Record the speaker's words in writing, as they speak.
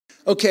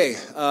Okay,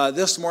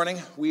 this morning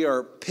we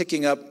are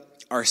picking up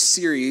our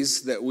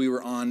series that we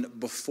were on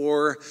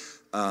before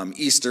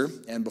Easter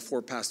and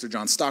before Pastor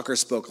John Stalker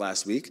spoke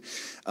last week.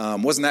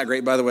 Wasn't that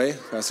great, by the way,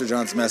 Pastor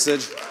John's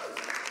message?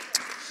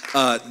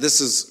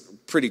 This is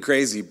pretty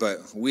crazy, but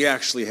we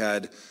actually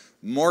had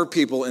more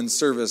people in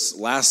service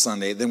last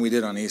Sunday than we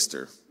did on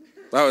Easter.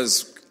 That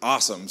was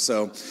awesome.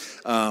 So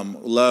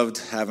loved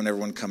having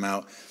everyone come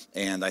out.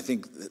 And I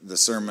think the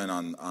sermon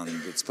on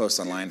its post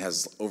online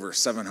has over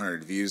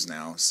 700 views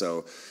now.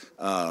 So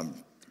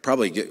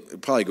probably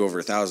go over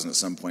 1,000 at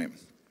some point.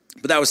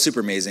 But that was super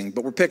amazing.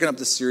 But we're picking up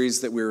the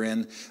series that we were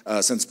in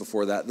since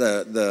before that.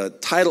 The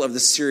title of the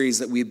series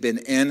that we've been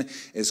in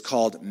is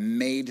called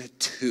Made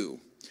To.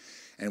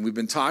 And we've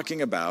been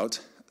talking about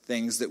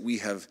things that we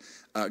have,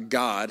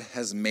 God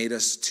has made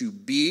us to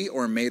be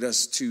or made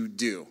us to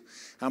do.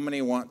 How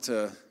many want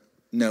to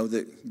know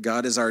that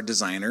God is our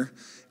designer?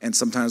 And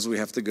sometimes we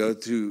have to go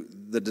through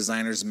the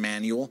designer's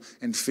manual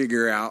and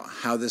figure out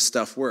how this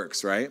stuff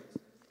works, right?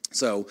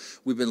 So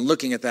we've been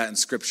looking at that in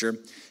Scripture.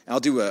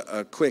 I'll do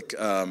a quick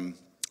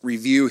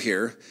review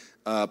here.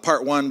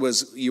 Part one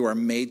was you are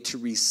made to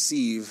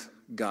receive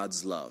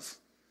God's love.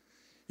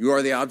 You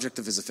are the object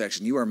of his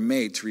affection. You are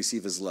made to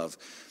receive his love.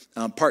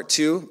 Part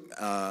two,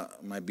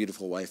 my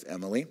beautiful wife,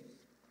 Emily,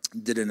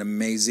 did an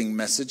amazing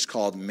message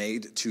called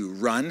Made to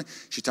Run.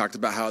 She talked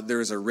about how there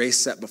is a race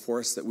set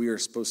before us that we are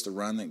supposed to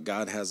run, that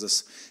God has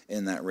us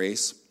in that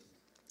race.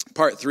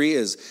 Part three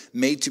is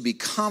made to be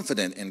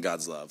confident in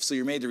God's love. So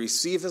you're made to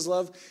receive his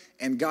love,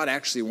 and God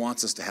actually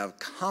wants us to have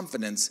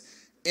confidence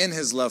in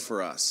his love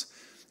for us.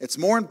 It's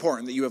more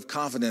important that you have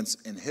confidence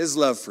in his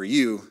love for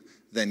you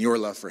than your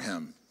love for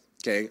him.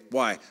 Okay,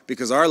 why?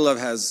 Because our love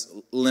has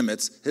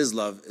limits. His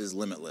love is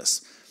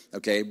limitless.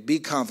 Okay, be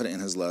confident in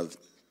his love.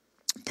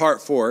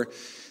 Part four,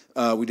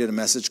 we did a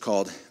message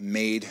called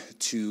Made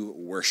to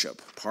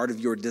Worship. Part of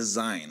your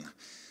design,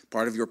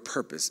 part of your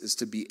purpose is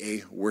to be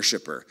a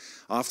worshiper.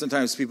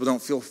 Oftentimes people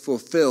don't feel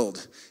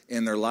fulfilled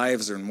in their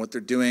lives or in what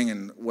they're doing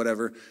and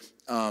whatever.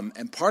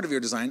 And part of your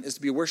design is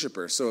to be a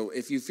worshiper. So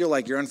if you feel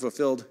like you're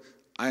unfulfilled,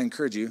 I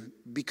encourage you,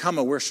 become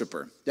a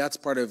worshiper. That's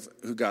part of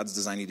who God's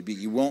designed you to be.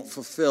 You won't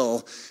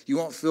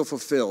feel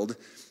fulfilled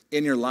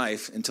in your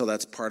lif until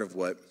that's part of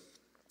what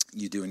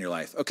you do in your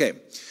life. Okay,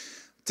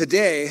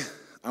 today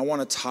I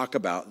want to talk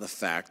about the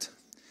fact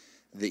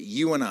that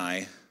you and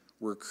I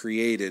were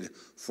created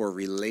for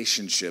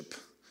relationship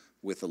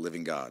with the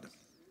living God.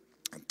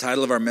 The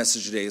title of our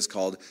message today is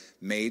called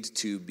Made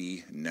to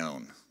Be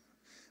Known.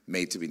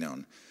 Made to be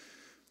known.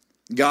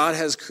 God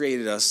has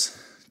created us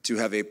to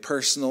have a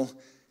personal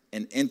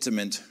and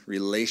intimate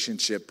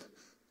relationship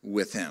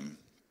with him.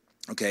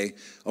 Okay?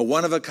 A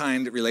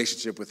one-of-a-kind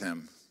relationship with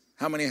him.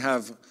 How many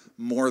have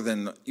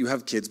you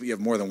have kids, but you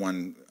have more than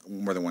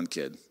one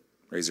kid?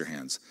 Raise your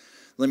hands.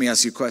 Let me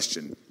ask you a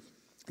question.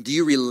 Do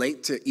you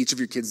relate to each of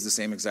your kids the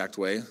same exact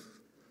way?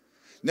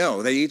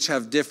 No, they each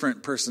have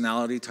different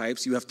personality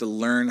types. You have to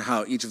learn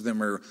how each of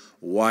them are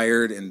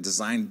wired and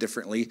designed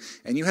differently.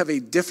 And you have a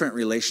different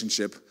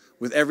relationship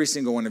with every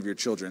single one of your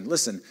children.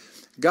 Listen,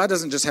 God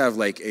doesn't just have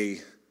like a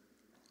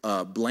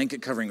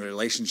blanket covering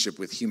relationship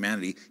with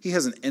humanity. He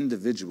has an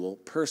individual,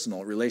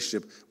 personal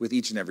relationship with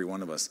each and every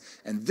one of us.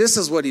 And this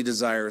is what he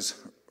desires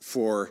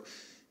for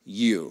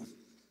you.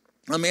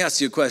 Let me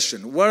ask you a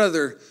question. What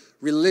other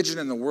religion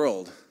in the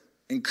world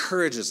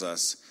encourages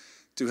us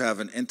to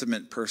have an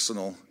intimate,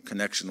 personal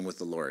connection with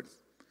the Lord?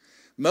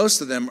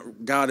 Most of them,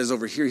 God is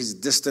over here. He's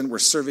distant. We're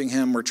serving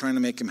him. We're trying to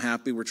make him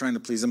happy. We're trying to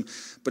please him.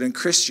 But in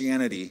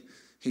Christianity,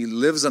 he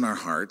lives in our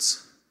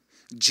hearts.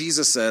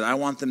 Jesus said, I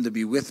want them to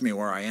be with me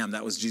where I am.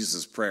 That was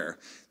Jesus' prayer.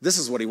 This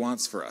is what he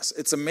wants for us.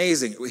 It's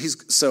amazing.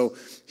 So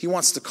he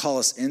wants to call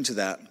us into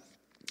that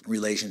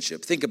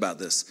relationship. Think about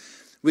this.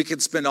 We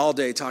could spend all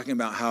day talking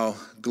about how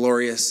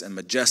glorious and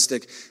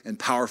majestic and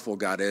powerful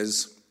God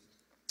is.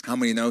 How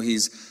many know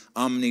he's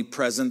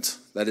omnipresent?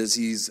 That is,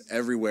 he's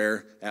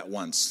everywhere at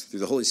once.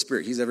 Through the Holy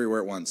Spirit, he's everywhere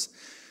at once.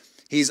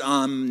 He's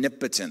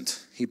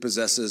omnipotent. He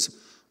possesses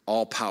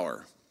all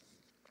power.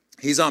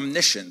 He's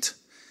omniscient.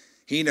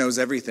 He knows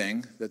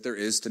everything that there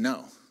is to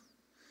know.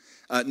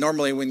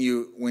 Normally, when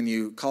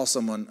you call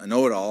someone a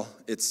know-it-all,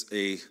 it's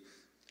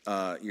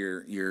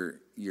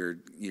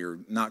you're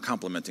not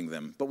complimenting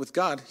them. But with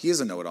God, he is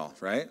a know-it-all,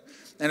 right?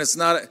 And it's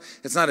not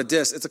a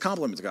diss, it's a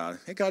compliment to God.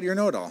 Hey, God, you're a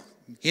know-it-all.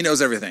 He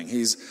knows everything.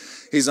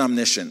 He's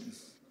omniscient.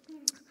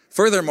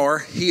 Furthermore,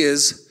 he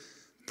is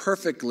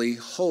perfectly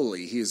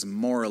holy. He is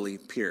morally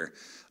pure.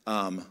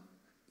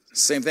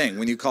 Same thing.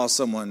 When you call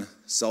someone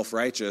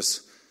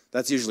self-righteous,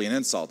 that's usually an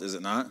insult, is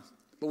it not?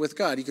 But with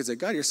God, you could say,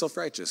 God, you're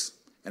self-righteous.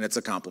 And it's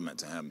a compliment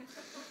to him.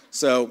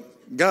 So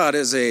God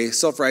is a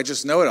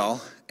self-righteous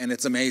know-it-all, and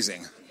it's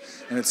amazing.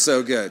 And it's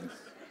so good.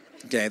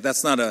 Okay,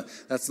 that's not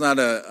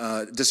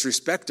a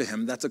disrespect to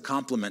him. That's a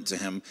compliment to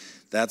him.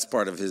 That's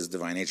part of his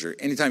divine nature.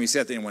 Anytime you say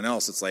that to anyone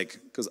else, it's like,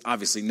 because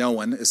obviously no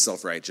one is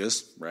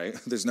self-righteous, right?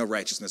 There's no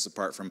righteousness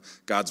apart from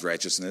God's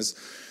righteousness.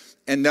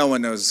 And no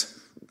one knows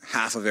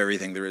half of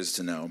everything there is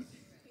to know.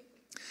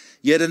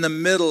 Yet in the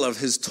middle of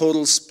his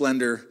total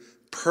splendor,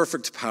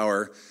 perfect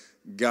power,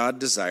 God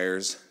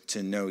desires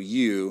to know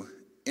you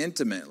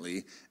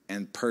intimately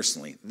and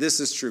personally. This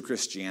is true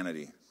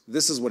Christianity.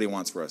 This is what he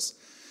wants for us.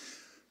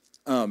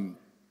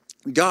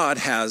 God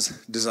has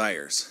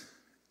desires.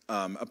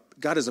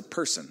 God is a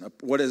person.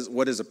 What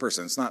is a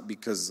person? It's not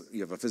because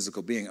you have a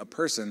physical being. A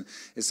person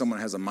is someone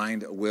who has a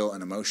mind, a will,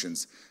 and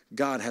emotions.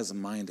 God has a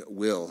mind,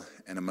 will,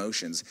 and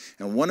emotions.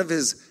 And one of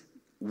his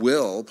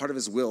part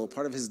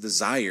of his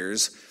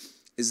desires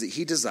is that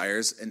he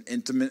desires an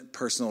intimate,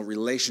 personal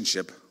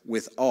relationship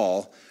with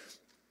all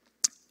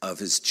of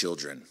his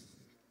children.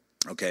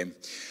 Okay?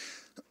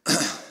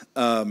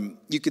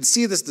 You can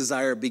see this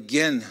desire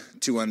begin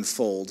to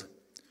unfold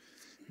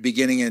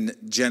beginning in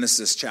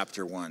Genesis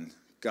chapter 1.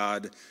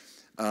 God,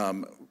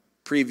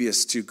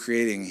 previous to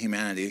creating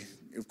humanity,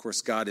 of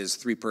course, God is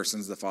three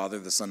persons, the Father,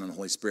 the Son, and the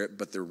Holy Spirit,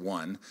 but they're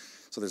one.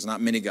 So there's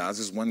not many gods,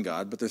 there's one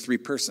God, but they're three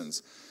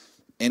persons.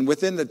 And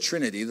within the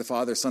Trinity, the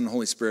Father, Son, and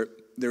Holy Spirit,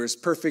 there is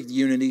perfect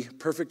unity,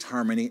 perfect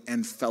harmony,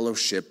 and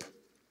fellowship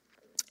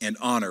and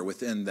honor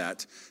within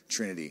that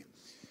Trinity.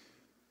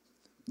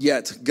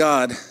 Yet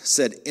God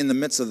said in the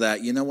midst of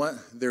that, you know what?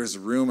 There's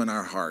room in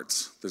our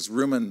hearts. There's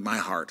room in my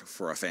heart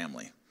for a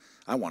family.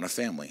 I want a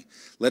family.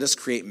 Let us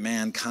create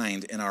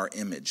mankind in our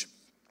image.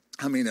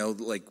 How many know,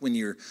 like when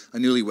you're a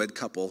newlywed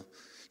couple,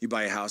 you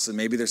buy a house and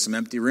maybe there's some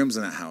empty rooms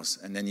in that house.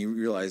 And then you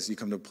realize you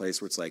come to a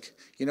place where it's like,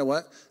 you know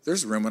what?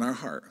 There's room in our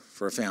heart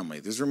for a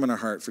family. There's room in our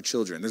heart for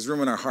children. There's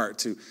room in our heart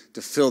to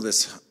fill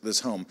this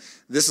home.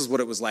 This is what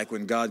it was like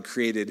when God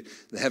created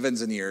the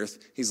heavens and the earth.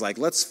 He's like,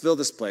 let's fill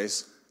this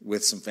place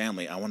with some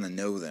family. I want to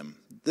know them.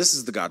 This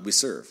is the God we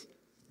serve.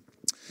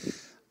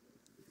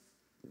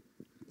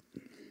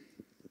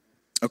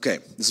 Okay,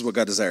 this is what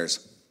God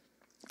desires.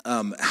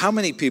 How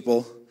many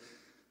people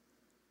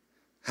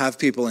have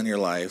people in your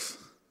life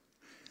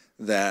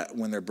that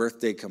when their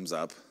birthday comes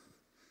up,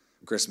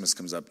 Christmas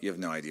comes up, you have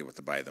no idea what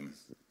to buy them?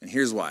 And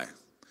here's why.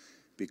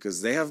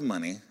 Because they have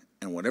money,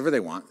 and whatever they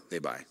want, they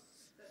buy.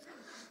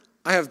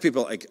 I have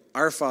people like,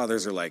 our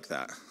fathers are like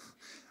that.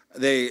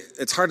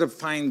 It's hard to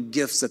find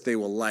gifts that they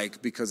will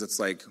like because it's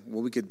like,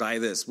 well, we could buy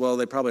this. Well,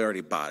 they probably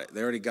already bought it.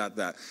 They already got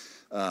that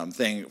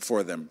thing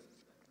for them.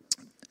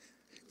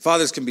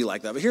 Fathers can be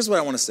like that. But here's what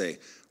I want to say.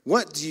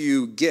 What do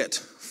you get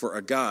for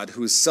a God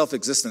who is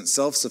self-existent,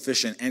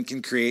 self-sufficient, and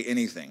can create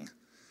anything?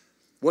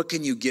 What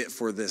can you get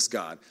for this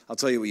God? I'll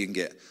tell you what you can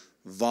get.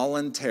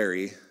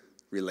 Voluntary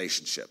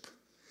relationship.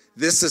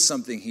 This is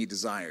something he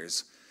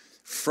desires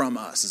from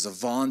us, is a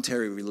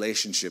voluntary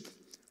relationship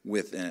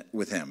with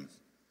him.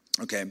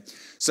 Okay,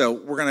 so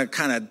we're going to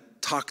kind of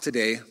talk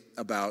today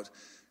about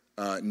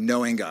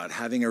knowing God,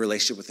 having a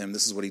relationship with him.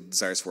 This is what he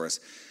desires for us.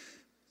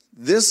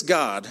 This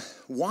God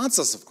wants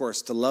us, of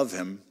course, to love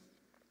him,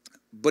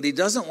 but he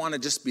doesn't want to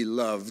just be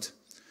loved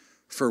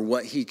for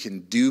what he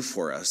can do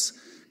for us.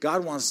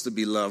 God wants to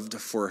be loved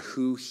for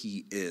who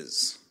he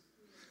is.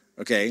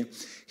 Okay?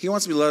 He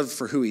wants to be loved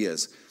for who he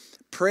is.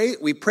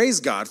 We praise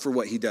God for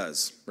what he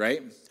does,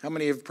 right? How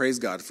many have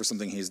praised God for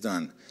something he's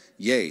done?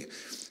 Yay.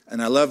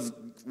 And I love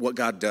what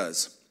God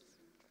does.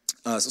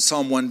 So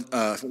Psalm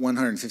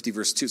 150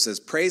 verse 2 says,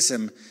 praise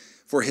him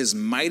for his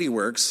mighty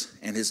works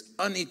and his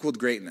unequaled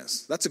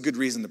greatness. That's a good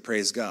reason to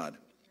praise God.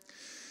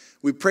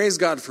 We praise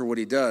God for what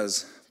he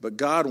does, but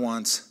God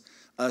wants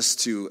us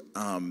to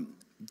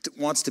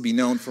be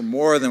known for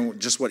more than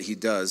just what he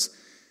does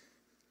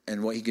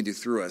and what he can do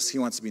through us. He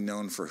wants to be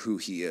known for who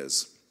he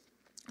is.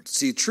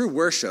 See, true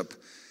worship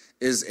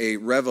is a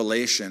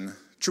revelation.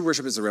 True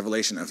worship is a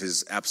revelation of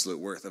his absolute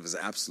worth, of his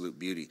absolute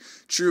beauty.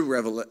 True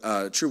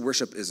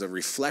worship is a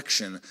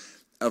reflection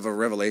of a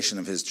revelation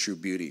of his true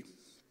beauty.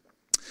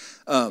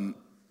 Give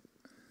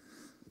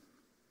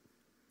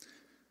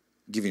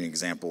you an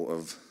example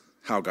of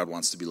how God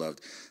wants to be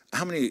loved.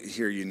 How many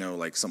here you know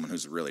like someone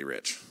who's really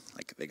rich?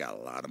 Like they got a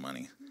lot of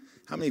money.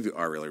 How many of you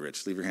are really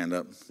rich? Leave your hand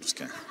up. Just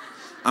kidding.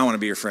 I want to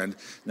be your friend.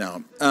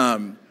 No.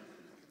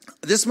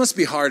 This must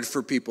be hard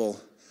for people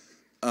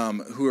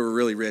who are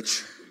really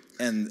rich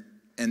and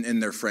in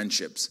their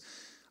friendships.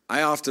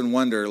 I often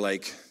wonder,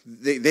 like,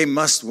 they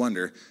must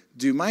wonder,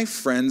 do my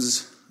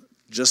friends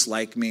just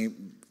like me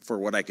for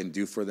what I can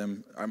do for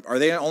them? Are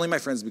they only my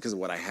friends because of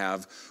what I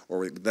have,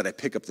 or that I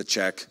pick up the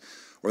check,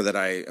 or that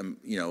I am,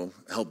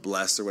 help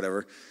bless or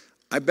whatever?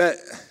 I bet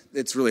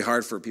it's really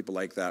hard for people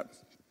like that.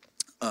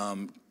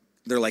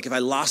 They're like, if I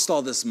lost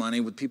all this money,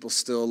 would people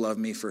still love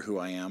me for who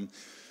I am?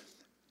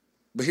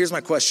 But here's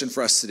my question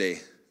for us today.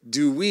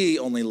 Do we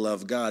only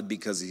love God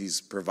because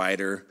he's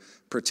provider,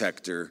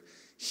 protector,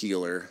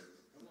 healer,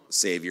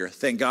 savior?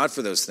 Thank God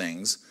for those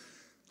things.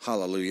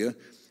 Hallelujah.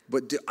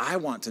 But do I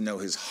want to know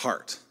his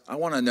heart? I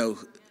want to know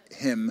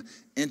him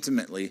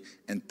intimately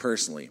and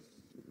personally.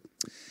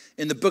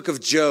 In the book of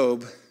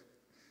Job,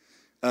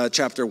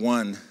 chapter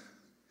 1,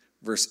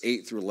 verse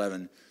 8 through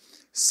 11,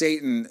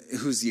 Satan,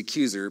 who's the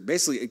accuser,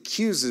 basically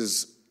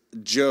accuses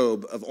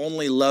Job of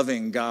only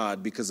loving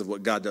God because of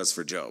what God does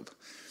for Job.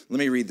 Let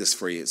me read this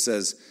for you. It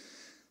says,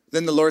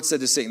 then the Lord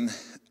said to Satan,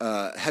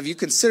 have you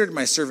considered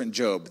my servant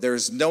Job? There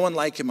is no one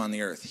like him on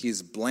the earth. He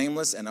is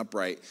blameless and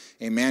upright,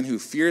 a man who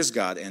fears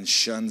God and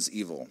shuns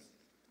evil.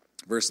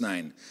 Verse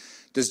 9,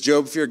 does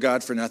Job fear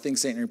God for nothing?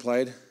 Satan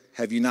replied.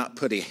 Have you not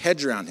put a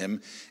hedge around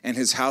him and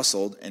his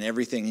household and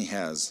everything he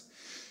has?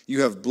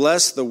 You have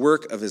blessed the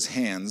work of his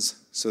hands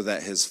so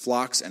that his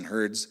flocks and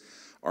herds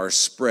are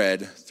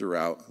spread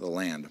throughout the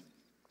land.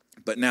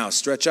 But now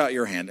stretch out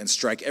your hand and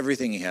strike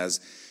everything he has,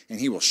 and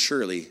he will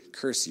surely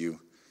curse you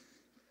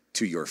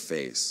to your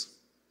face.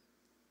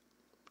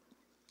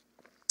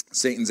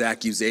 Satan's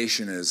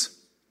accusation is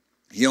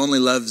he only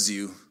loves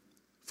you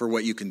for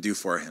what you can do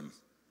for him.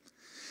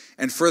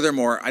 And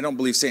furthermore, I don't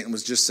believe Satan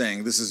was just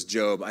saying, this is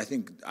Job. I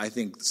think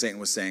Satan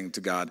was saying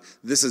to God,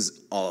 this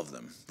is all of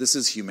them. This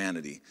is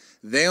humanity.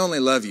 They only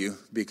love you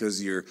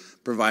because you're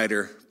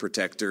provider,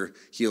 protector,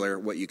 healer,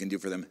 what you can do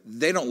for them.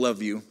 They don't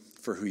love you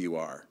for who you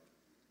are.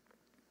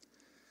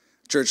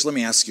 Church, let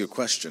me ask you a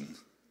question.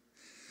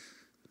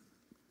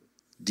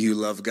 Do you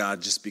love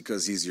God just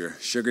because he's your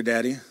sugar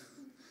daddy?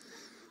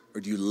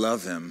 Or do you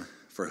love him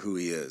for who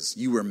he is?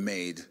 You were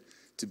made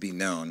to be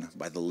known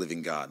by the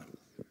living God.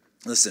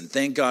 Listen,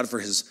 thank God for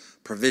his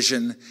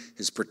provision,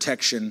 his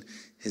protection,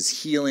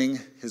 his healing,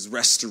 his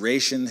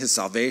restoration, his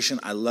salvation.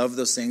 I love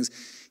those things.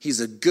 He's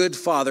a good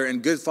father,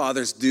 and good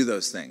fathers do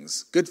those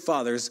things. Good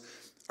fathers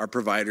are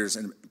providers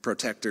and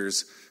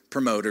protectors,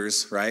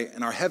 promoters, right?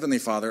 And our Heavenly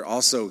Father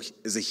also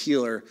is a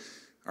healer.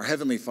 Our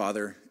Heavenly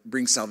Father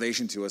brings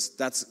salvation to us.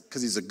 That's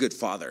because he's a good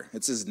father.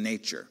 It's his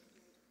nature.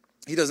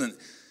 He doesn't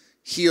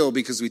heal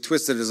because we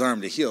twisted his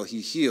arm to heal.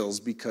 He heals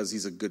because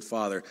he's a good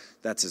father.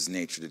 That's his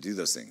nature to do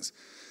those things.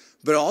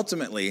 But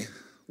ultimately,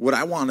 what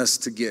I want us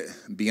to get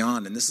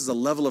beyond, and this is a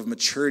level of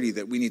maturity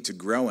that we need to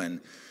grow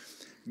in,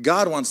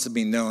 God wants to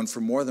be known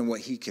for more than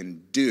what he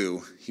can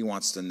do. He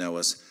wants to know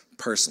us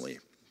personally.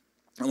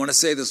 I want to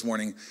say this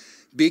morning,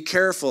 be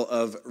careful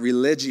of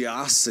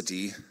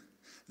religiosity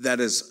that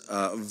is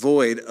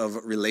void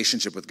of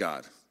relationship with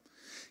God.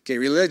 Okay,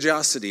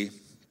 religiosity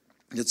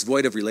that's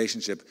void of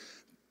relationship,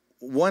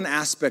 one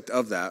aspect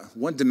of that,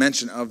 one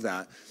dimension of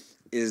that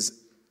is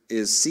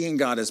seeing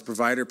God as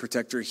provider,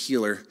 protector,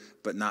 healer,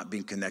 but not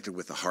being connected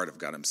with the heart of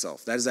God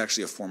himself. That is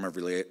actually a form of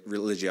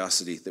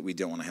religiosity that we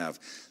don't want to have.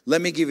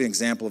 Let me give you an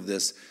example of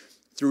this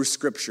through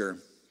Scripture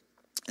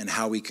and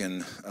how we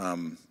can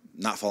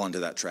not fall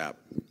into that trap.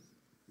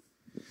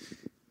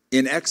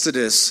 In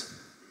Exodus,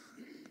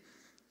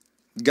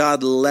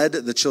 God led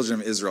the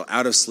children of Israel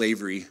out of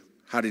slavery.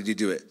 How did he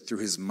do it? Through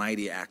his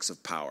mighty acts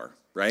of power,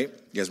 right?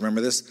 You guys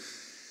remember this?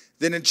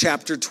 Then in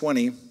chapter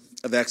 20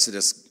 of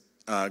Exodus,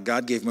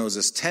 God gave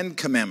Moses 10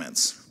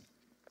 commandments.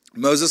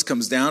 Moses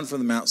comes down from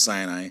the Mount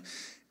Sinai,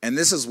 and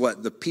this is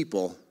what the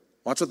people,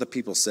 watch what the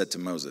people said to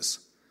Moses.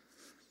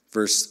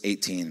 Verse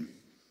 18,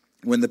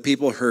 when the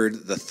people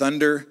heard the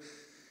thunder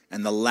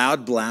and the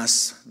loud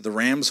blasts, the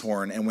ram's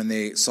horn, and when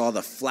they saw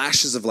the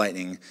flashes of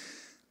lightning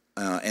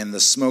and the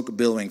smoke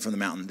billowing from the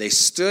mountain, they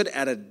stood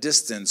at a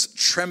distance,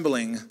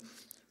 trembling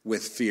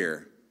with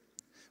fear.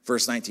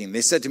 Verse 19,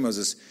 they said to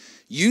Moses,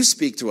 you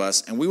speak to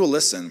us, and we will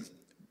listen,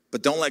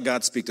 but don't let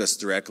God speak to us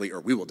directly,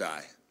 or we will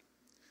die.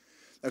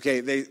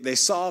 Okay, they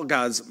saw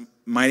God's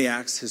mighty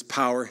acts, his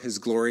power, his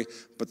glory,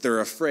 but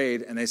they're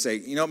afraid, and they say,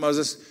 you know what,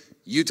 Moses,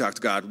 you talk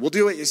to God. We'll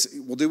do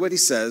what he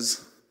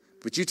says,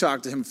 but you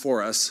talk to him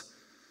for us.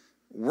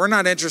 We're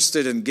not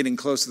interested in getting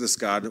close to this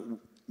God.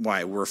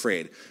 Why? We're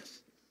afraid.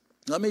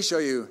 Let me show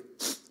you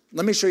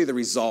the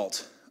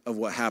result of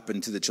what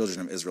happened to the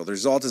children of Israel. The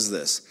result is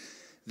this.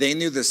 They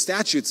knew the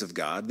statutes of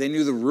God. They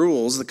knew the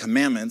rules, the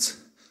commandments,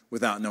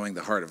 without knowing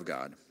the heart of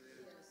God.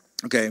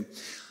 Okay,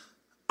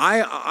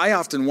 I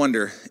often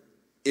wonder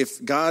if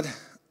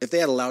they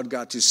had allowed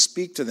God to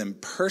speak to them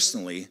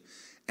personally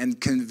and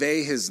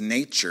convey his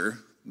nature,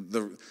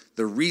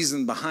 the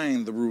reason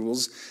behind the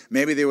rules,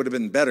 maybe they would have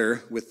been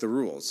better with the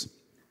rules.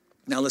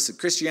 Now listen,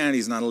 Christianity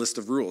is not a list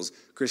of rules.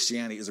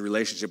 Christianity is a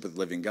relationship with the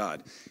living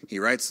God. He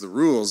writes the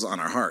rules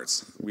on our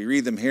hearts. We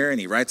read them here and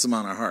he writes them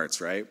on our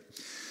hearts, right?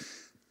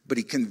 But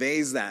he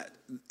conveys that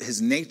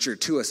his nature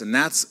to us, and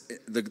that's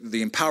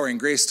the empowering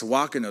grace to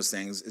walk in those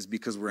things is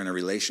because we're in a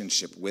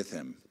relationship with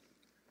him.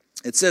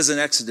 It says in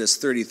Exodus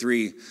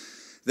 33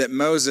 that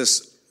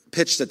Moses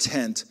pitched a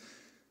tent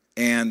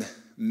and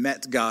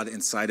met God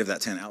inside of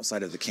that tent,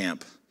 outside of the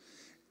camp.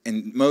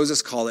 And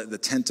Moses called it the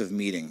tent of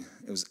meeting.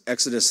 It was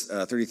Exodus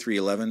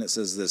 33:11. It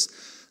says this,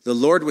 the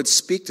Lord would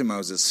speak to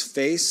Moses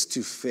face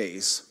to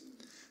face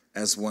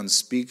as one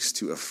speaks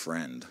to a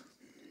friend.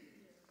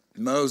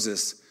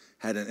 Moses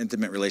had an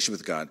intimate relationship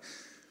with God.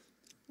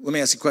 Let me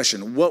ask you a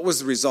question. What was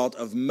the result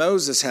of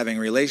Moses having a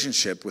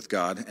relationship with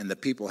God and the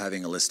people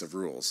having a list of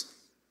rules?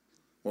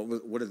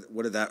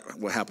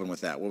 What happened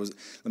with that?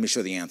 Let me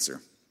show the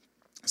answer.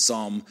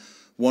 Psalm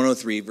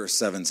 103 verse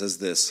 7 says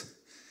this.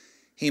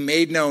 He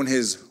made known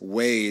his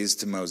ways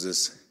to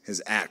Moses,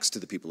 his acts to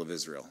the people of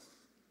Israel.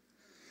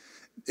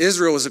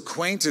 Israel was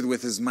acquainted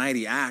with his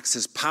mighty acts,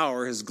 his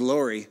power, his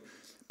glory,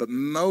 but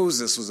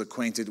Moses was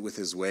acquainted with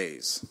his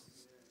ways.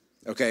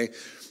 Okay?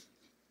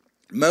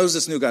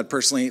 Moses knew God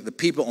personally. The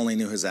people only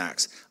knew his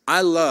acts.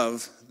 I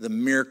love the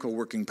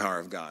miracle-working power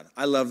of God.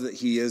 I love that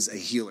he is a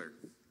healer.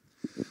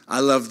 I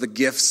love the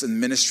gifts and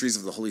ministries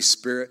of the Holy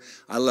Spirit.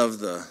 I love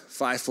the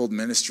fivefold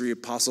ministry,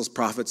 apostles,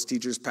 prophets,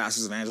 teachers,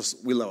 pastors, evangelists.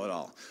 We love it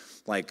all.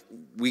 Like,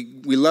 we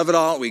love it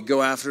all. We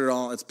go after it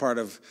all. It's part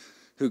of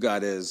who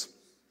God is.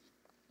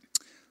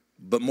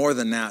 But more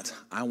than that,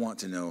 I want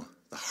to know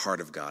the heart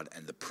of God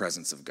and the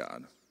presence of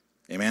God.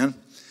 Amen?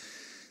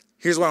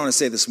 Here's what I want to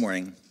say this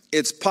morning.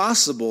 It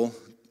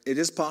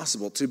is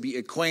possible to be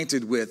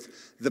acquainted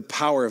with the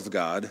power of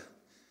God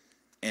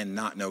and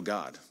not know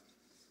God.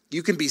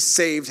 You can be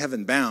saved,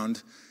 heaven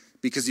bound,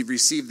 because you've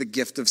received the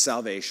gift of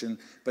salvation,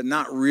 but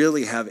not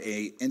really have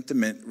an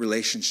intimate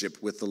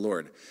relationship with the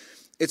Lord.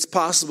 It's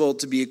possible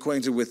to be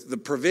acquainted with the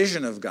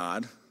provision of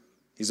God,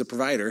 he's a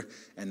provider,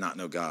 and not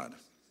know God.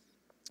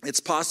 It's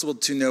possible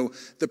to know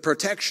the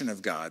protection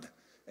of God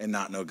and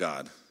not know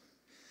God.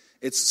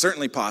 It's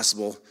certainly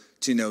possible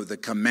to know the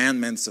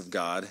commandments of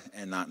God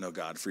and not know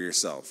God for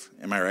yourself.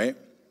 Am I right?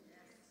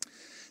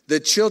 The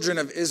children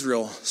of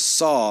Israel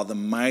saw the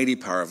mighty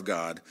power of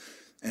God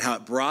and how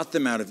it brought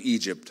them out of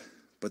Egypt,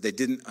 but they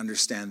didn't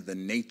understand the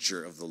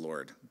nature of the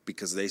Lord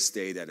because they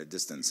stayed at a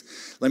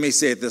distance. Let me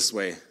say it this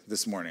way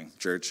this morning,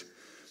 church.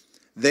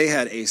 They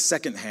had a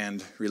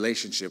second-hand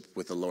relationship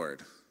with the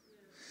Lord.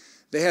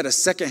 They had a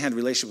second-hand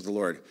relationship with the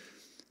Lord,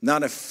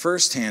 not a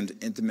first-hand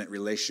intimate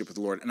relationship with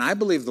the Lord. And I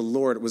believe the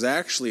Lord was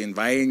actually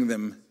inviting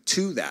them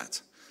to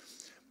that.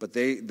 But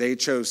they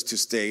chose to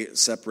stay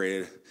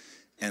separated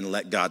and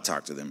let God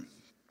talk to them.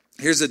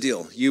 Here's the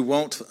deal. You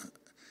won't,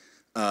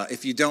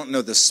 if you don't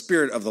know the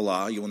spirit of the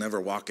law, you will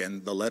never walk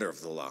in the letter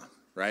of the law,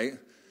 right?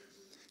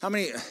 How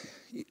many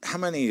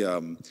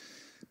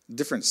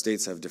different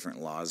states have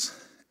different laws?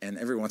 And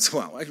every once in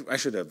a while, I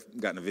should have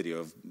gotten a video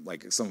of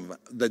like some of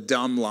the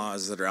dumb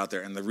laws that are out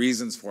there and the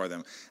reasons for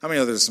them. How many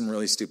know there's some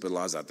really stupid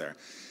laws out there?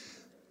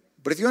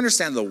 But if you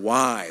understand the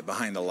why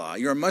behind the law,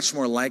 you're much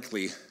more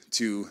likely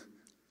to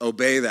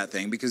obey that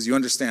thing because you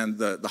understand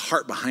the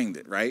heart behind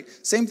it, right?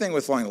 Same thing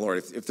with following the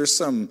Lord. If there's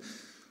some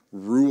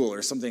rule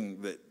or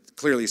something that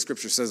clearly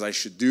Scripture says I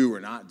should do or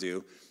not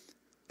do,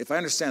 if I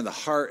understand the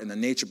heart and the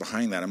nature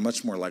behind that, I'm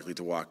much more likely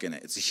to walk in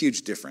it. It's a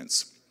huge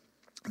difference.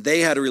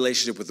 They had a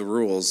relationship with the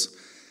rules.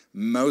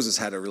 Moses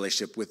had a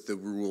relationship with the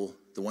rule,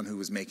 the one who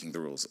was making the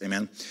rules.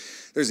 Amen?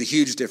 There's a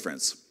huge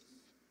difference.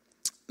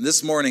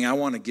 This morning, I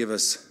want to give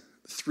us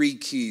 3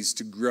 keys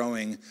to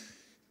growing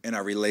in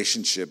our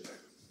relationship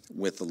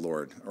with the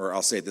Lord. Or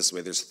I'll say it this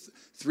way, there's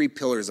 3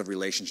 pillars of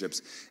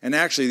relationships. And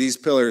actually, these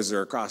pillars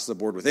are across the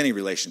board with any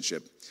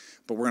relationship.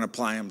 But we're going to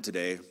apply them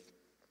today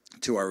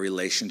to our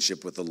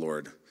relationship with the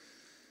Lord.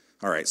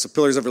 All right, so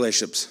pillars of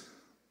relationships.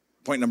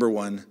 Point number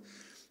 1,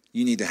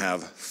 you need to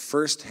have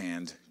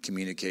firsthand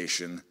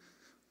communication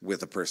with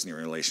the person you're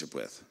in a relationship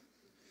with.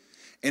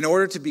 In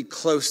order to be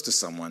close to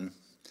someone,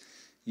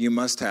 you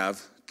must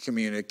have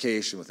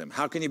communication with them.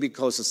 How can you be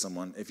close to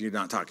someone if you're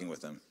not talking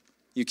with them?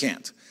 You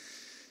can't.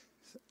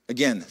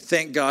 Again,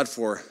 thank God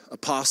for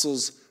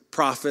apostles,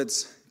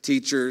 prophets,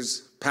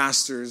 teachers,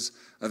 pastors,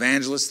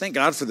 evangelists. Thank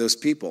God for those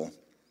people.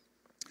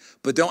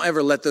 But don't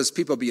ever let those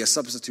people be a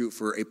substitute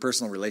for a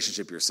personal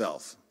relationship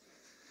yourself.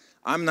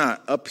 I'm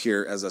not up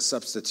here as a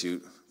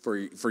substitute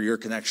for your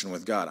connection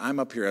with God. I'm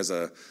up here as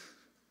a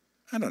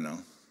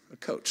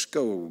coach.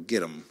 Go get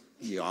them,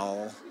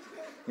 y'all.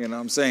 You know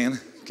what I'm saying?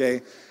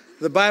 Okay?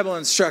 The Bible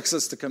instructs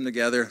us to come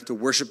together, to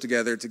worship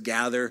together, to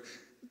gather,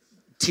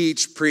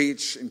 teach,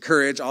 preach,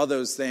 encourage, all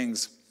those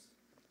things.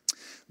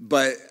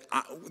 But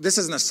this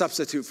isn't a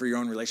substitute for your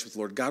own relationship with the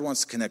Lord. God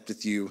wants to connect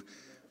with you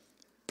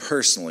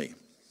personally.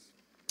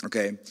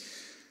 Okay?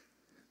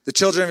 The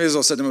children of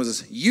Israel said to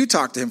Moses, you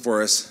talk to him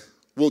for us.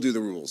 We'll do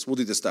the rules. We'll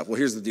do this stuff. Well,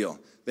 here's the deal.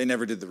 They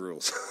never did the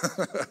rules.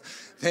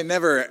 They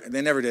never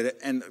did it.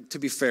 And to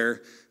be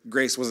fair,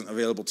 grace wasn't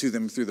available to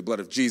them through the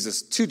blood of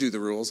Jesus to do the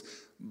rules.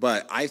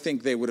 But I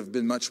think they would have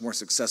been much more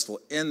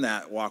successful in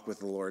that walk with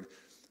the Lord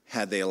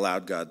had they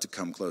allowed God to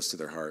come close to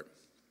their heart.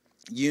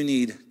 You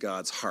need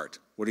God's heart.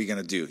 What are you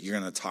going to do? You're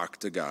going to talk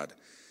to God.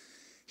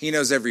 He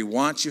knows every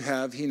want you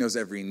have. He knows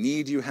every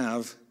need you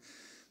have.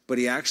 But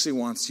he actually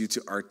wants you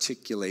to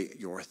articulate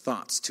your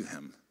thoughts to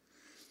him.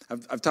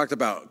 I've talked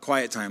about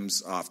quiet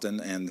times often,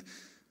 and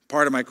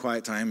part of my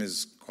quiet time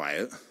is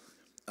quiet.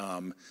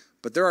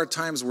 But there are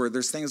times where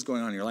there's things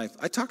going on in your life.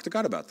 I talk to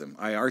God about them.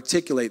 I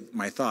articulate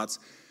my thoughts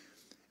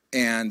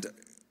and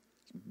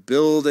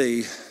build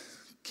a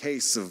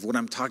case of what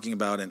I'm talking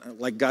about. And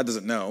like God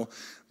doesn't know,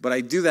 but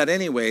I do that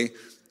anyway.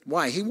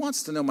 Why? He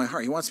wants to know my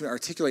heart. He wants me to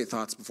articulate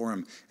thoughts before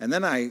him. And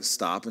then I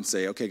stop and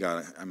say, okay,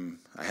 God,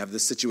 I have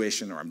this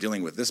situation, or I'm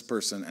dealing with this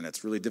person, and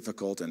it's really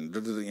difficult, and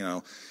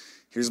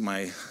here's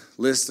my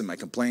list and my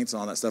complaints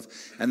and all that stuff.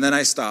 And then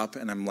I stop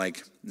and I'm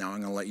like, now I'm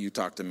going to let you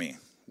talk to me.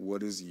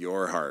 What is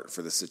your heart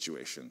for the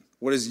situation?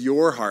 What is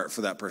your heart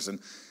for that person?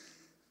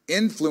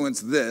 Influence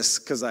this,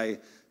 because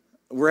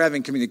we're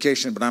having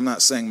communication, but I'm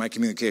not saying my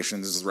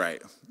communication is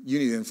right. You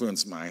need to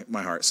influence my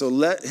heart. So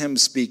let him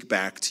speak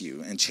back to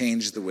you and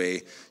change the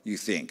way you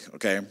think,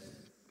 okay?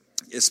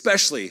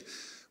 Especially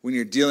when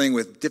you're dealing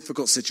with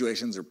difficult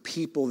situations or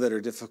people that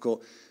are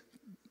difficult,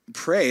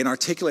 pray and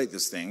articulate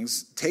those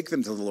things. Take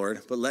them to the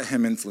Lord, but let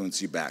him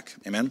influence you back.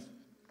 Amen?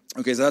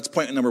 Okay, so that's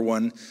point number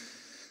one.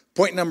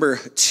 Point number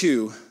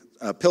two,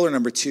 pillar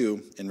number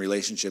two in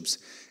relationships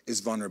is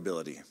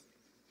vulnerability.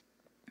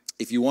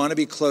 If you want to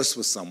be close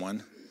with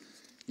someone,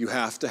 you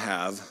have to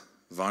have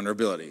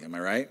vulnerability. Am I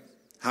right?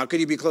 How could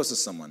you be close to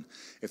someone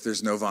if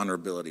there's no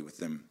vulnerability with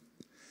them?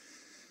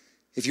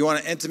 If you want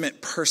an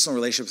intimate, personal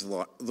relationship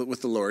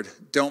with the Lord,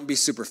 don't be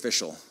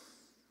superficial.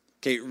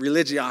 Okay,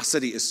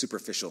 religiosity is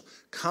superficial.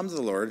 Come to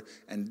the Lord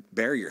and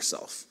bare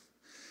yourself.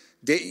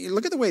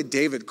 Look at the way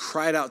David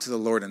cried out to the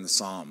Lord in the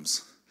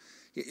Psalms.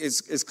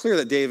 It's clear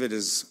that David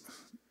is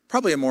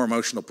probably a more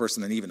emotional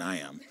person than even I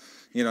am.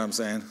 You know what I'm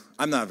saying?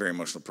 I'm not a very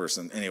emotional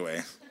person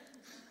anyway.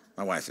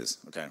 My wife is,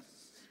 okay.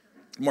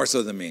 More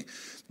so than me.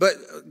 But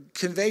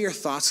convey your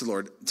thoughts to the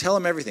Lord. Tell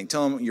him everything.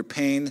 Tell him your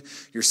pain,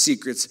 your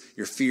secrets,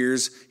 your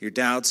fears, your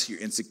doubts, your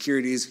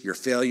insecurities, your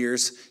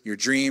failures, your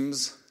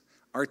dreams.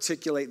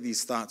 Articulate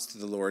these thoughts to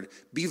the Lord.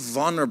 Be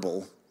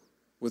vulnerable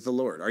with the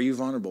Lord. Are you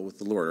vulnerable with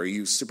the Lord? Are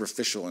you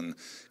superficial and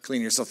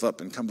clean yourself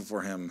up and come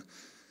before him?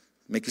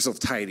 Make yourself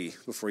tidy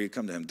before you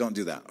come to him. Don't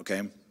do that,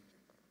 okay?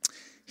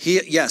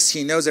 Yes,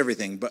 he knows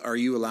everything, but are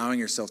you allowing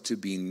yourself to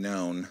be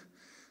known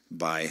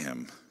by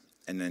him?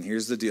 And then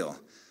here's the deal.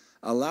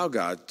 Allow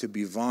God to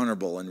be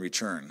vulnerable in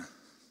return.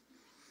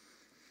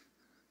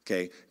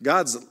 Okay,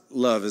 God's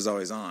love is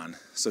always on,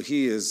 so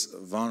he is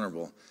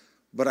vulnerable.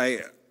 But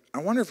I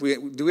wonder if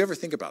do we ever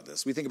think about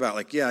this? We think about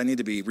like, yeah, I need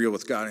to be real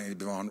with God, I need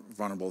to be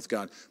vulnerable with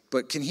God.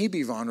 But can he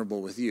be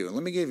vulnerable with you? And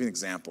let me give you an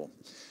example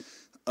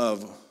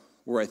of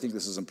where I think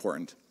this is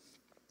important.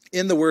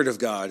 In the Word of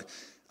God,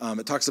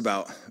 it talks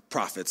about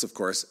prophets, of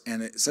course,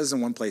 and it says in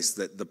one place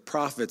that the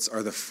prophets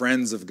are the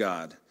friends of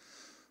God.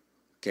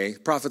 Okay,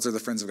 prophets are the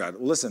friends of God.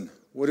 Well, listen,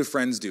 what do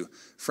friends do?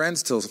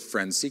 Friends tell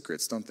friends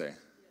secrets, don't they?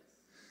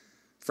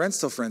 Friends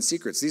tell friends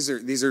secrets.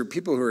 These are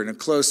people who are in a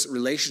close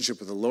relationship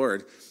with the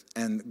Lord,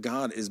 and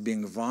God is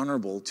being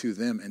vulnerable to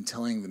them and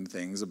telling them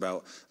things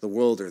about the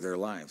world or their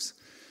lives.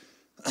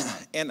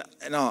 And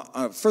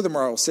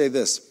furthermore, I'll say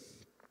this.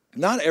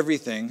 Not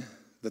everything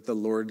that the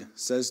Lord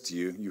says to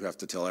you, you have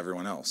to tell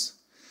everyone else.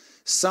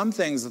 Some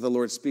things that the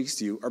Lord speaks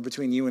to you are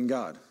between you and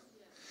God.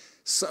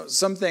 So,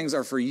 some things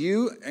are for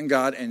you and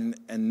God and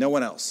no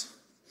one else.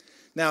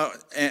 Now,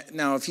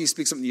 if he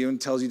speaks something to you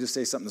and tells you to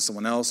say something to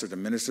someone else or to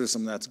minister to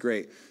someone, that's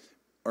great.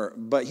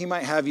 But he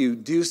might have you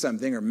do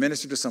something or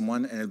minister to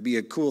someone, and it'd be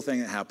a cool thing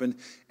that happened.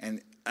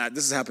 And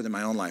this has happened in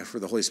my own life,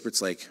 where the Holy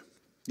Spirit's like,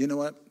 you know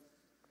what?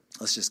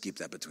 Let's just keep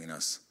that between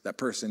us. That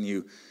person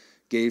you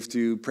gave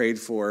to, prayed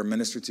for,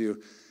 ministered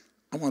to,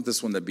 I want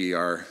this one to be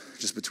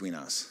just between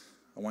us.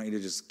 I want you to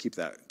just keep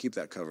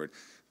that covered.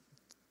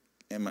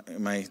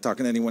 Am I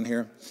talking to anyone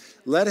here?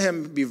 Let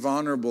him be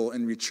vulnerable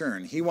in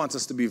return. He wants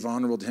us to be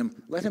vulnerable to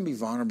him. Let him be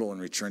vulnerable in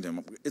return to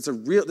him. This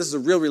is a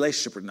real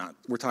relationship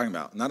we're talking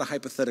about, not a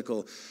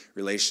hypothetical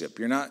relationship.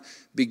 You're not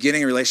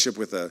beginning a relationship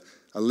with a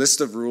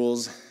list of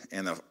rules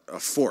and a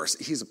force.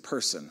 He's a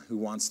person who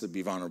wants to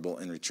be vulnerable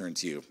in return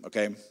to you,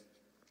 okay?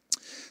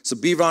 So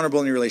be vulnerable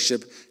in your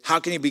relationship. How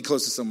can you be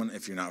close to someone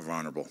if you're not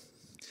vulnerable?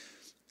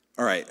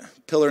 All right,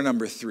 pillar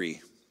number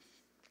 3.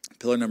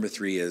 Pillar number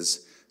 3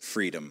 is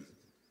freedom.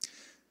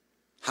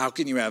 How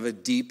can you have a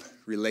deep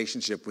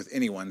relationship with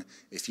anyone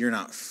if you're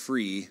not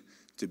free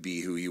to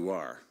be who you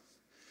are?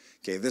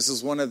 Okay, this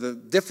is one of the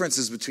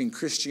differences between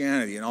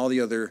Christianity and all the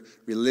other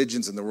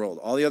religions in the world.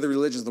 All the other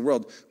religions in the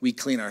world, we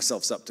clean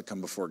ourselves up to come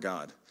before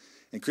God.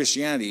 In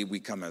Christianity, we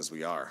come as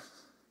we are.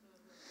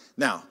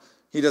 Now,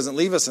 he doesn't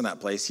leave us in that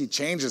place. He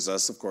changes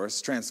us, of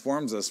course,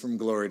 transforms us from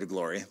glory to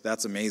glory.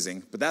 That's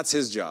amazing, but that's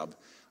his job.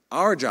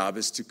 Our job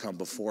is to come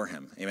before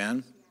him.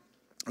 Amen?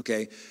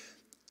 Okay,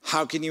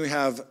 how can you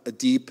have a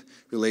deep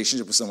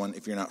relationship with someone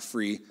if you're not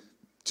free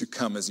to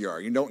come as you are?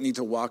 You don't need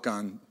to walk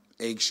on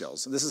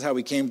eggshells. This is how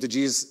we came to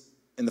Jesus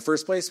in the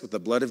first place, with the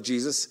blood of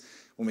Jesus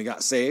when we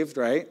got saved,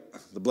 right?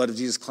 The blood of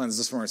Jesus cleansed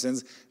us from our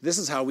sins. This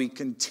is how we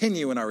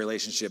continue in our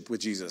relationship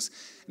with Jesus.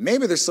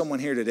 Maybe there's someone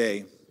here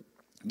today,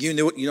 you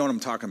know what I'm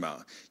talking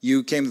about.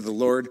 You came to the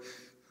Lord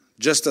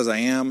just as I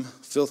am,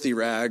 filthy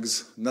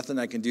rags, nothing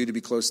I can do to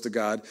be close to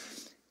God.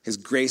 His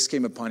grace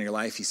came upon your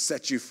life. He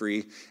set you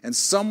free. And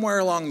somewhere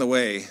along the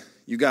way,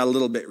 you got a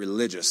little bit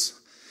religious.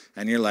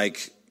 And you're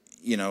like,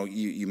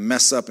 you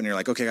mess up and you're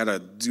like, okay, I got to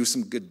do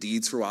some good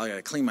deeds for a while. I got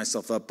to clean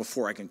myself up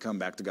before I can come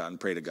back to God and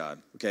pray to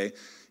God, okay?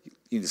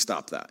 You need to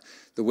stop that.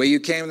 The way you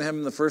came to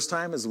him the first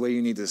time is the way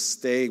you need to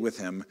stay with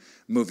him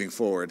moving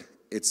forward.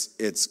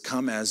 It's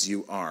come as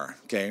you are,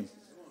 okay?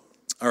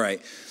 All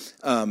right.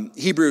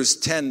 Hebrews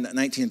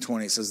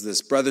 10:19-20 says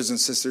this, brothers and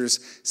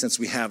sisters, since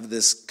we have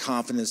this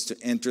confidence to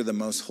enter the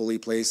most holy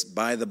place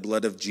by the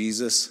blood of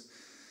Jesus,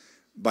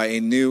 by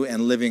a new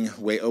and living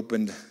way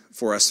opened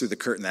for us through the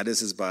curtain, that is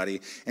his body,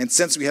 and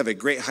since we have a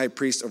great high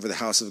priest over the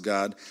house of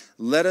God,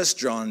 let us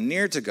draw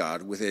near to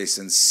God with a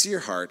sincere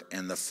heart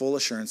and the full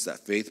assurance that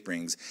faith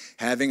brings,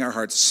 having our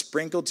hearts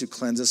sprinkled to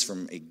cleanse us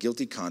from a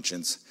guilty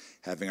conscience,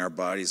 having our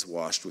bodies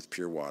washed with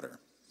pure water.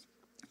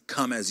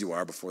 Come as you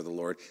are before the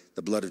Lord.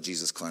 The blood of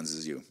Jesus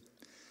cleanses you.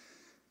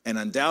 And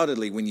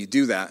undoubtedly, when you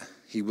do that,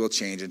 he will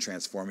change and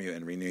transform you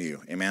and renew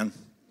you. Amen?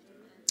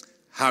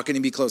 How can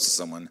you be close to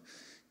someone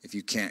if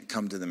you can't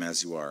come to them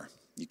as you are?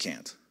 You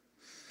can't.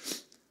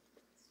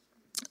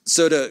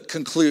 So to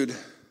conclude,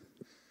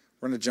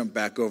 we're going to jump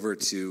back over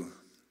to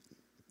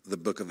the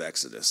book of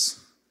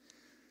Exodus,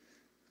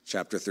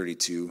 chapter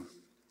 32.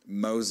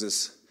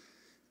 Moses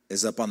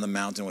is up on the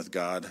mountain with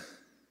God,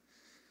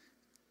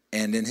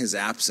 and in his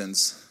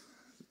absence,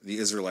 the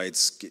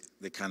Israelites,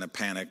 they kind of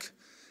panic.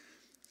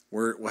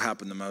 What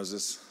happened to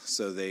Moses?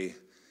 So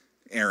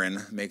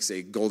Aaron makes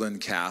a golden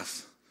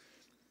calf,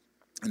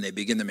 and they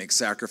begin to make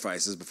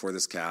sacrifices before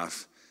this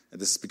calf, and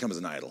this becomes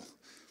an idol.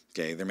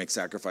 Okay, they make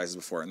sacrifices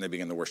before it, and they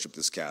begin to worship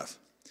this calf.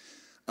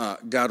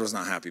 God was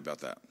not happy about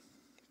that,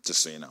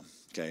 just so you know.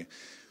 Okay,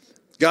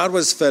 God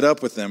was fed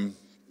up with them,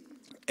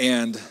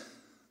 and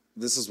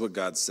this is what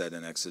God said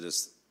in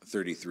Exodus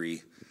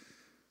 33,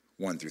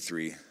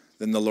 1-3.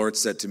 Then the Lord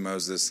said to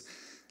Moses,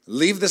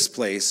 leave this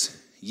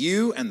place,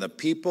 you and the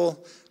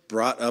people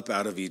brought up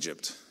out of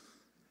Egypt.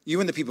 You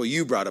and the people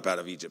you brought up out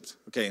of Egypt.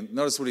 Okay,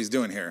 notice what he's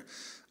doing here.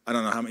 I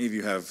don't know how many of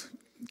you have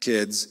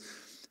kids,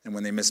 and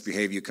when they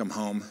misbehave, you come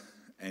home,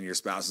 and your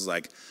spouse is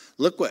like,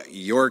 look what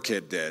your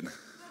kid did.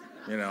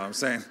 You know what I'm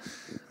saying?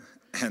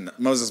 And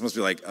Moses must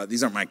be like,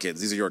 these aren't my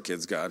kids. These are your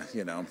kids, God,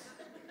 you know.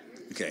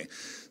 Okay,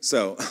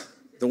 so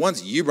the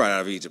ones you brought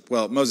out of Egypt.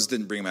 Well, Moses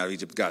didn't bring them out of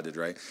Egypt. God did,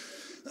 right?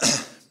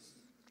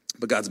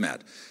 But God's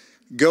mad.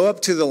 Go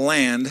up to the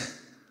land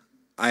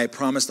I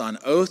promised on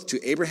oath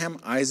to Abraham,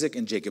 Isaac,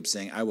 and Jacob,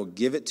 saying, I will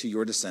give it to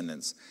your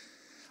descendants.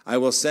 I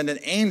will send an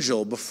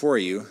angel before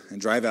you and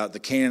drive out the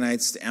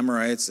Canaanites, the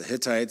Amorites, the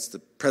Hittites, the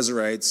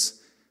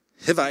Perizzites,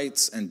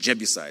 Hivites, and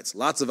Jebusites.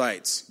 Lots of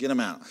ites. Get them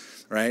out,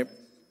 right?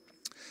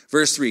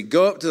 Verse 3,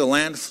 go up to the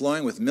land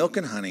flowing with milk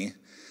and honey,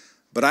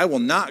 but I will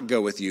not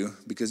go with you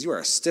because you are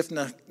a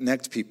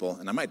stiff-necked people,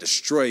 and I might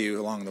destroy you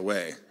along the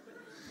way.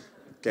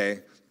 Okay?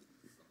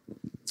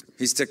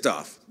 He's ticked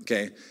off,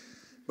 okay?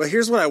 But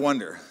here's what I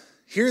wonder.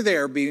 Here they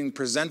are being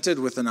presented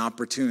with an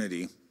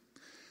opportunity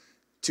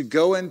to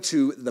go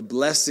into the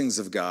blessings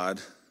of God,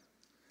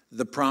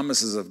 the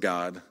promises of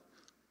God,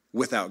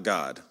 without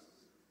God.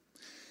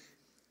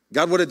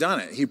 God would have done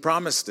it. He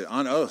promised it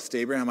on oath to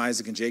Abraham,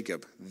 Isaac, and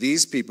Jacob.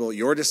 These people,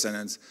 your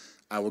descendants,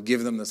 I will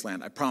give them this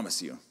land. I promise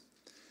you.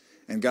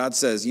 And God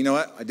says, you know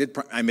what?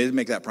 I made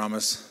make that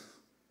promise,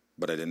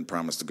 but I didn't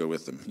promise to go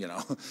with them, you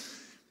know.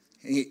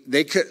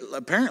 They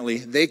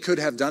could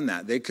have done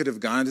that. They could have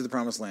gone into the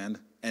promised land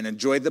and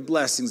enjoyed the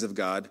blessings of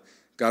God.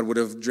 God would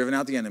have driven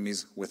out the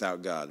enemies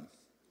without God.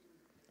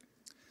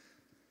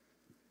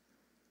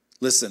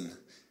 Listen,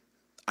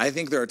 I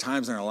think there are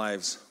times in our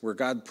lives where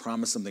God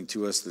promised something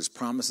to us. There's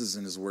promises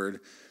in his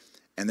word.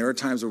 And there are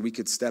times where we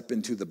could step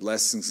into the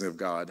blessings of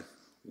God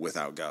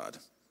without God.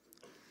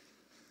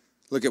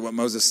 Look at what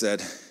Moses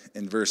said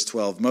in verse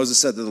 12. Moses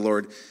said to the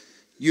Lord,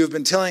 you have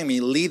been telling me,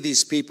 lead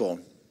these people,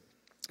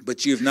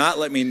 but you have not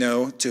let me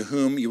know to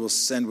whom you will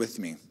send with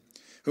me.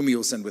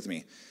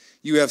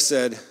 You have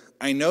said,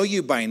 I know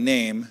you by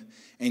name,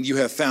 and you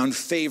have found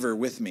favor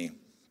with me.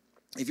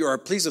 If you are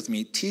pleased with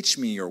me, teach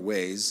me your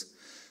ways,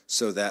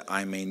 so that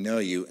I may know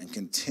you and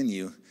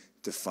continue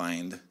to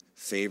find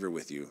favor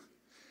with you.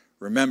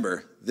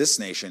 Remember, this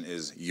nation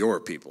is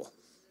your people.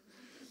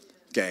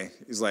 Okay,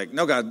 he's like,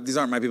 no, God, these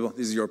aren't my people.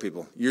 These are your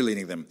people. You're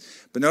leading them.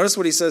 But notice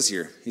what he says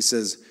here. He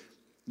says,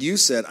 you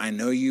said, I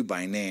know you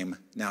by name.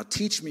 Now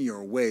teach me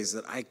your ways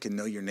that I can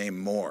know your name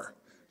more.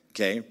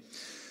 Okay?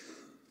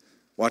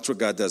 Watch what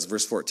God does.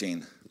 Verse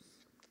 14.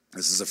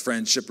 This is a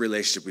friendship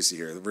relationship we see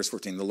here. Verse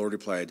 14, the Lord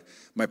replied,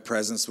 my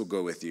presence will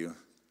go with you,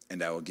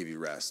 and I will give you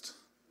rest.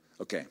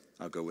 Okay,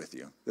 I'll go with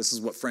you. This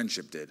is what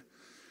friendship did.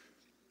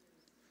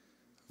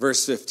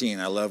 Verse 15,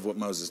 I love what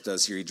Moses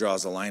does here. He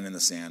draws a line in the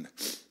sand.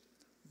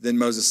 Then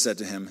Moses said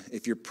to him,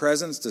 if your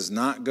presence does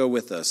not go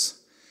with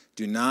us,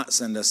 do not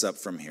send us up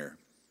from here.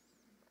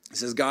 He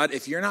says, God,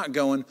 if you're not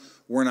going,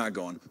 we're not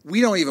going.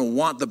 We don't even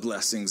want the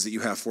blessings that you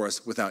have for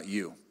us without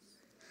you.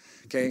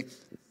 Okay?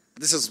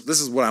 This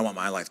is what I want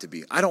my life to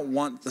be. I don't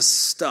want the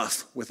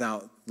stuff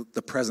without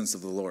the presence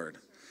of the Lord.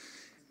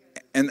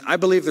 And I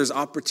believe there's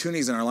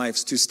opportunities in our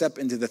lives to step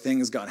into the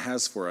things God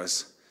has for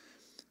us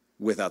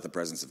without the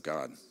presence of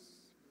God.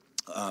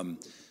 I'll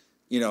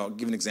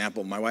give an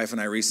example. My wife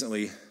and I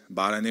recently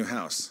bought a new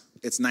house.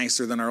 It's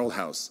nicer than our old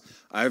house.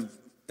 I've,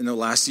 in the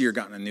last year,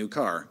 gotten a new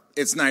car.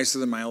 It's nicer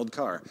than my old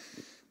car.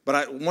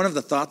 But one of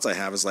the thoughts I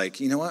have is like,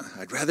 you know what?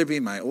 I'd rather be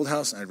in my old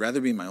house and I'd rather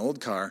be in my old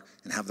car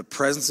and have the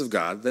presence of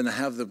God than to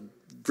have the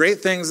great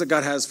things that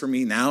God has for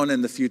me now and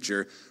in the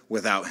future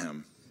without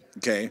him.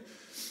 Okay?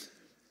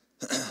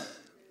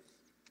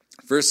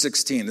 Verse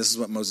 16, this is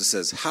what Moses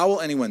says. How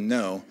will anyone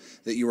know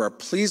that you are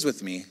pleased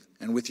with me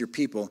and with your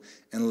people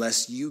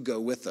unless you go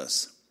with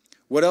us?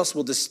 What else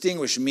will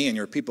distinguish me and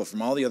your people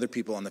from all the other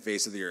people on the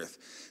face of the earth?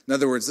 In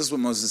other words, this is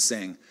what Moses is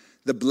saying.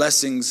 The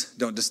blessings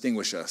don't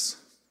distinguish us.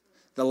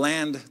 The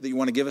land that you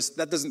want to give us,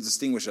 that doesn't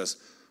distinguish us.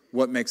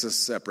 What makes us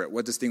separate?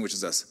 What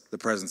distinguishes us? The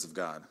presence of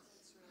God.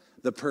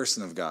 the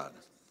person of God.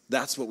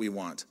 That's what we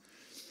want.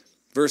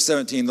 Verse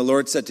 17, the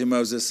Lord said to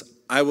Moses,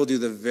 I will do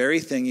the very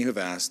thing you have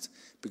asked,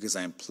 because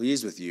I am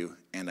pleased with you,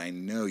 and I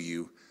know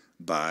you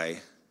by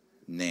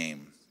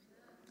name.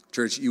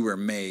 Church, you were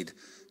made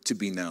to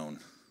be known.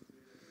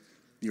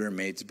 You were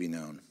made to be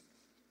known.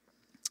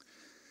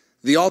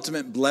 The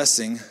ultimate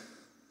blessing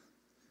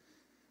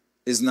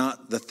is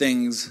not the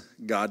things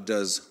God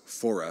does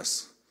for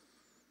us.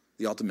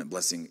 The ultimate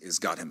blessing is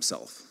God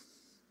himself.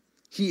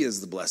 He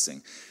is the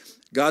blessing.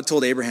 God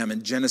told Abraham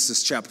in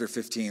Genesis chapter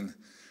 15,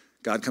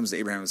 God comes to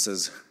Abraham and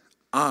says,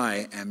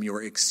 I am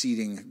your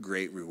exceeding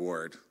great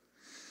reward.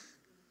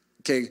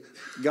 Okay,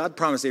 God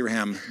promised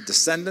Abraham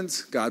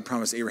descendants. God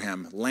promised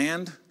Abraham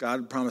land.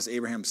 God promised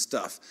Abraham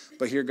stuff.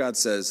 But here God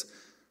says,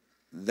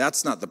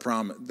 that's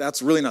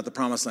really not the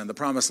promised land. The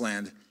promised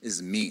land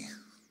is me.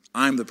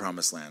 I'm the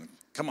promised land.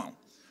 Come on.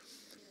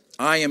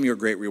 I am your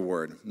great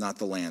reward, not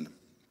the land.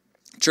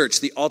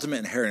 Church, the ultimate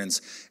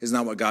inheritance is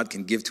not what God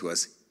can give to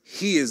us.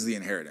 He is the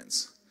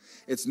inheritance.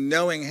 It's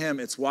knowing him.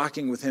 It's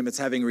walking with him. It's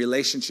having a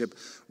relationship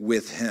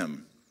with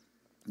him.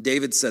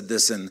 David said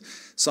this in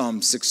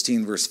Psalm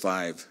 16, verse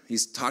 5.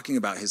 He's talking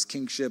about his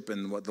kingship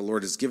and what the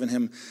Lord has given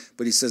him.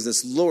 But he says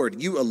this,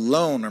 Lord, you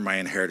alone are my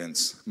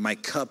inheritance, my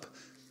cup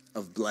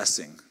of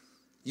blessing.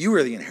 You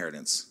are the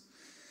inheritance.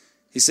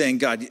 He's saying,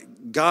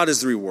 God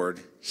is the reward.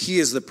 He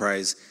is the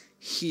prize.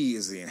 He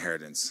is the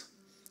inheritance.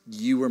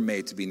 You were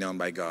made to be known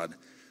by God.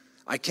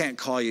 I can't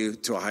call you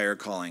to a higher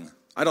calling.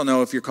 I don't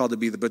know if you're called to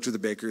be the butcher, the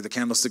baker, the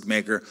candlestick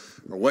maker,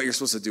 or what you're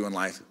supposed to do in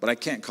life, but I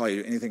can't call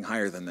you to anything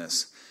higher than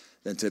this,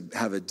 than to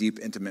have a deep,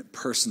 intimate,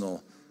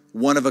 personal,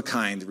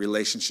 one-of-a-kind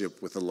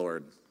relationship with the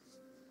Lord.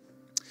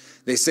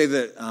 They say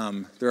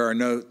that there are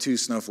no two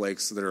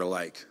snowflakes that are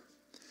alike.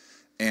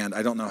 And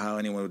I don't know how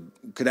anyone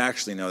could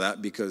actually know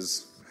that,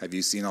 because have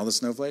you seen all the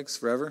snowflakes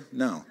forever?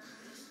 No.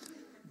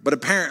 But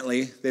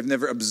apparently, they've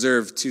never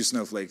observed two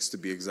snowflakes to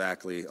be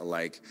exactly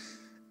alike.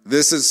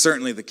 This is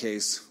certainly the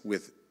case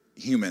with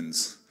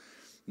humans.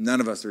 None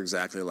of us are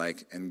exactly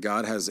alike. And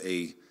God has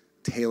a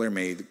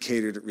tailor-made,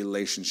 catered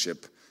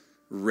relationship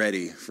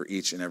ready for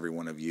each and every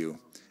one of you.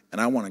 And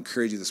I want to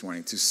encourage you this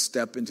morning to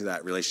step into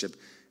that relationship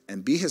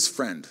and be his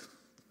friend.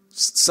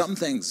 Some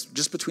things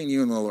just between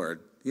you and the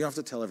Lord. You don't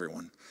have to tell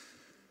everyone.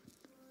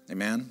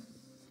 Amen?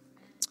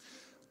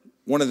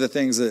 One of the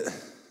things that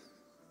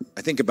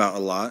I think about a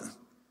lot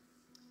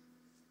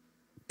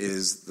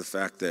is the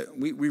fact that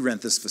we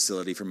rent this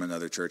facility from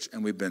another church,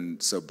 and we've been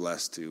so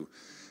blessed to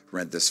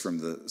rent this from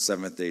the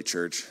Seventh-day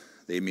Church.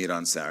 They meet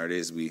on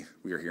Saturdays. We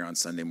are here on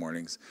Sunday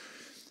mornings.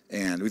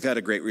 And we've had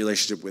a great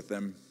relationship with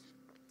them,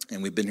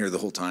 and we've been here the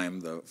whole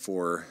time, the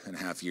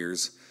 4.5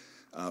 years.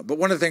 But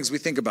one of the things we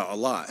think about a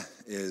lot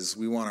is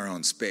we want our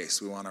own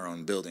space. We want our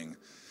own building.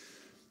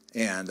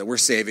 And we're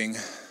saving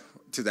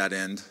to that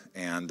end,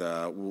 and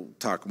we'll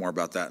talk more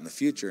about that in the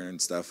future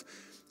and stuff.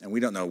 And we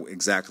don't know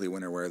exactly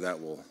when or where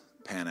that will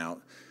pan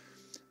out.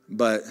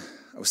 But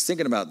I was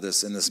thinking about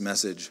this in this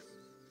message.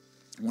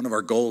 One of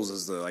our goals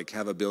is to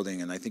have a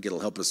building, and I think it'll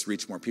help us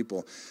reach more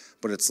people.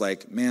 But it's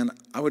man,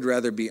 I would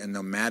rather be a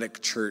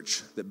nomadic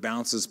church that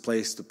bounces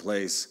place to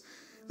place,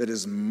 that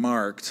is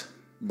marked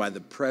by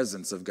the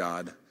presence of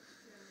God,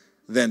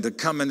 than to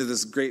come into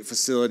this great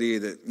facility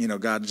that,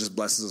 God just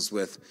blesses us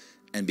with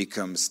and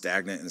become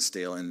stagnant and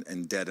stale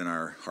and dead in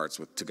our hearts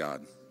to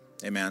God.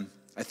 Amen?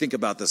 I think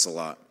about this a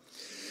lot.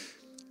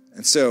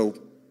 And so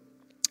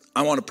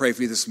I want to pray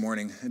for you this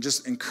morning and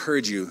just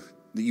encourage you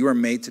that you are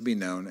made to be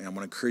known, and I want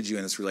to encourage you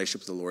in this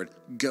relationship with the Lord.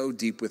 Go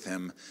deep with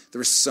him.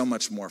 There is so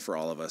much more for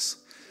all of us.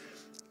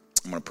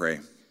 I'm going to pray.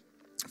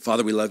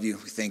 Father, we love you.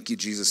 We thank you,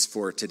 Jesus,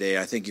 for today.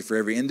 I thank you for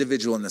every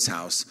individual in this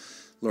house,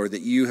 Lord,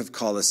 that you have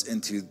called us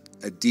into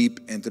a deep,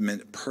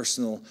 intimate,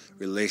 personal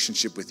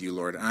relationship with you,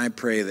 Lord. And I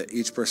pray that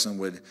each person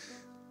would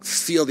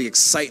feel the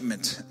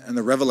excitement and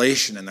the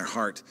revelation in their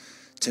heart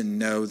to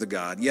know the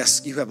God.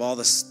 Yes, you have all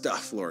the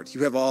stuff, Lord.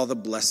 You have all the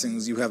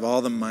blessings. You have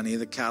all the money,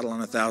 the cattle on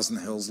 1,000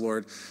 hills,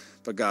 Lord.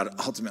 But God,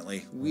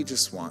 ultimately, we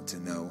just want to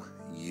know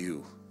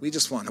you. We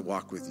just want to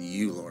walk with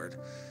you, Lord.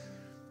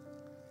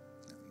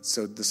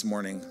 So this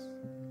morning,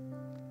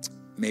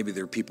 maybe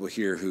there are people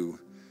here who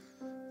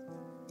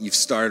you've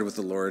started with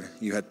the Lord,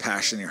 you had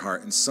passion in your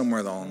heart, and somewhere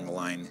along the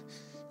line,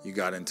 you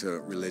got into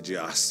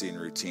religiosity and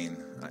routine.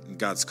 And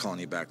God's calling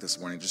you back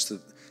this morning just to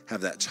have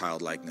that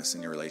childlikeness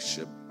in your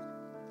relationship.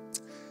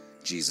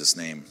 In Jesus'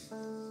 name,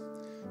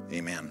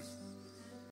 amen.